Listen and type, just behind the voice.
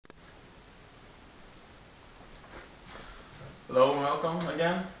Hello and welcome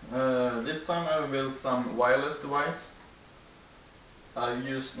again. This time I built some wireless device. I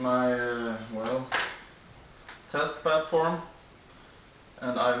used my test platform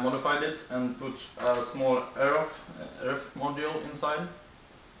and I modified it and put a small RF-module inside.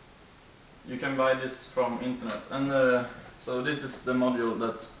 You can buy this from internet, and so this is the module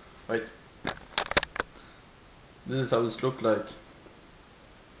that, wait, this is how it looks like.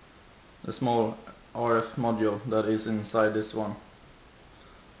 The small RF module that is inside this one,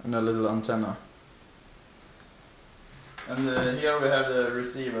 and a little antenna. And here we have the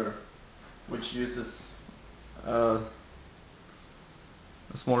receiver, which uses a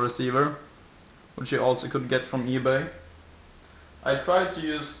small receiver, which you also could get from eBay. I tried to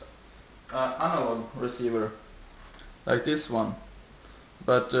use an analog receiver like this one,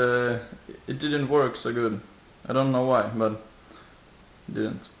 but it didn't work so good. I don't know why, but it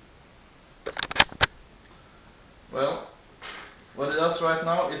didn't. Well, what it does right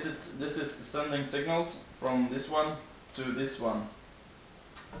now is this is sending signals from this one to this one.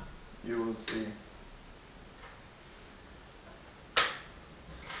 You will see.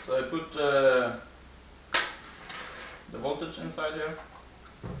 So I put the voltage inside here,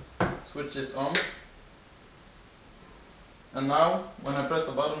 switch is on, and now when I press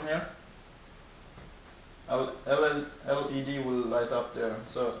a button here, LED will light up there,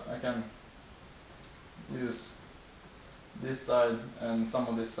 so I can use this side and some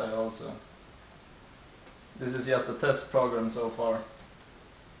of this side also. This is just a test program so far.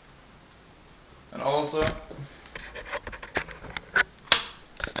 And also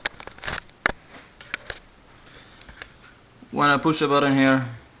when I push a button here,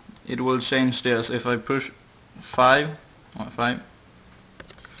 it will change this. If I push 5,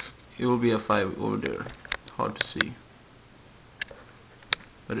 it will be a 5 over there. Hard to see,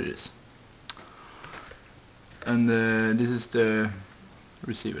 but it is. And this is the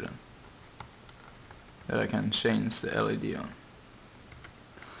receiver then, that I can change the LED on.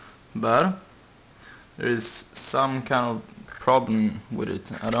 But there is some kind of problem with it.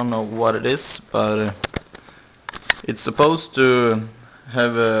 I don't know what it is, but it's supposed to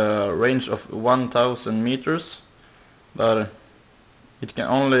have a range of 1000 meters, but it can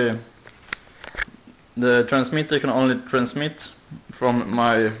only, the transmitter can only transmit from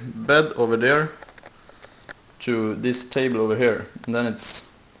my bed over there to this table over here, and then it's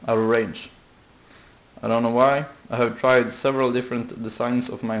out of range. I don't know why. I have tried several different designs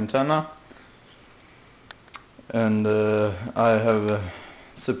of my antenna, and I have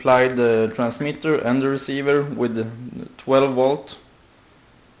supplied the transmitter and the receiver with 12 volt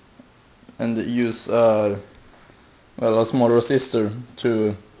and use a small resistor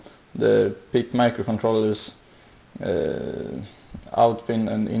to the PIC Microcontroller's out pin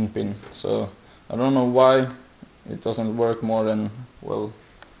and in pin. So I don't know why it doesn't work more than, well,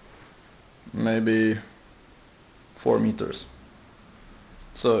 maybe 4 meters.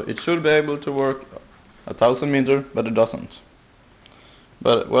 So it should be able to work 1000 meters, but it doesn't.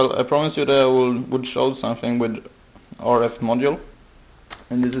 But well, I promise you that I would show something with RF module,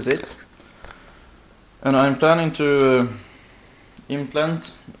 and this is it. And I'm planning to implant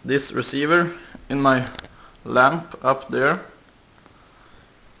this receiver in my lamp up there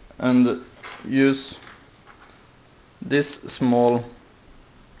and use this small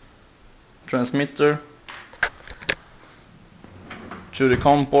transmitter to the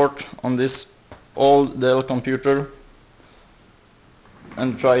COM port on this old Dell computer,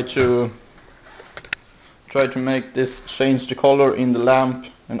 and try to make this change the color in the lamp,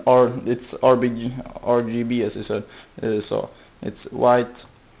 and it's RGB as you said, so it's white,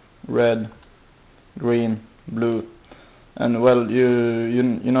 red, green, blue, and well, you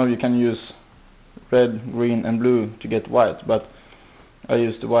know you can use red, green and blue to get white, but I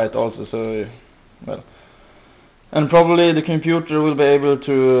use the white also, so well, and probably the computer will be able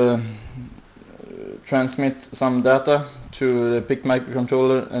to transmit some data to the PIC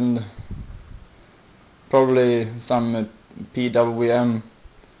microcontroller, and probably some PWM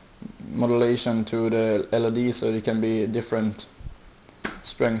modulation to the LED, so it can be different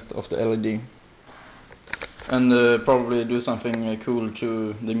strength of the LED, and probably do something cool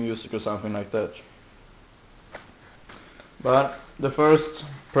to the music or something like that. But the first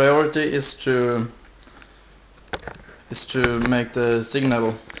priority is to make the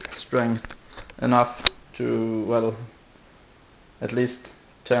signal strength enough to, well, at least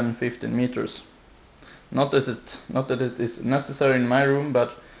 10-15 meters. Not that it is necessary in my room,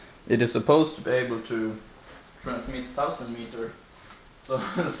 but it is supposed to be able to transmit 1000 meters. So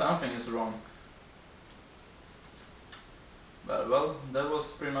something is wrong. But well, that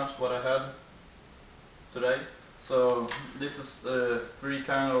was pretty much what I had today. So this is three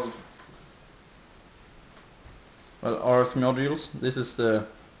kind of RF modules. This is the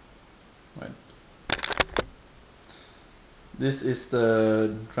This is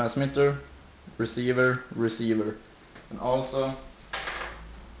the transmitter, receiver, and also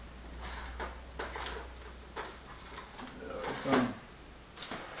there is some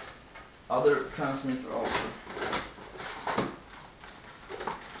other transmitter also.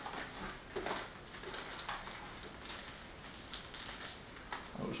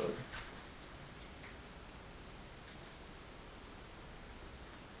 I will show you.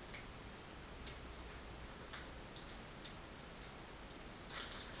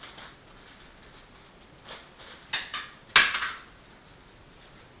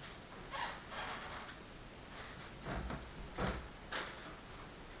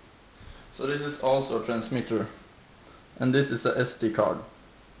 So this is also a transmitter, and this is a SD card.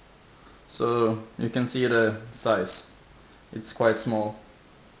 So you can see the size. It's quite small.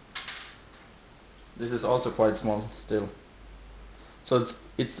 This is also quite small still. So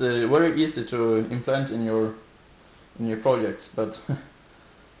it's very easy to implant in your projects, but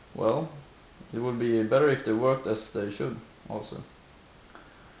well, it would be better if they worked as they should also.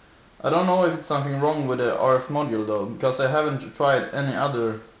 I don't know if it's something wrong with the RF module though, because I haven't tried any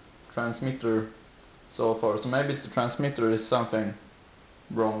other transmitter so far. So maybe it's the transmitter is something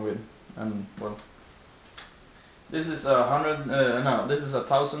wrong with, and well, this is this is a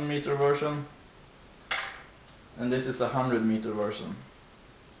 1000 meter version, and this is a 100 meter version.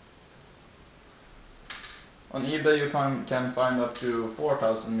 On eBay you can find up to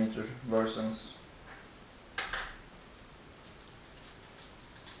 4000 meter versions.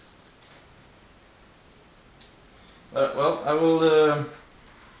 Well, I will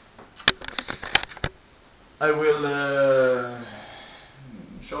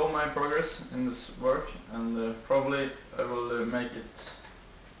show my progress in this work, and probably I will make it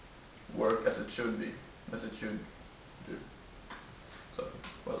work as it should be, as it should do. So,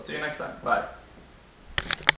 well, see you next time. Bye.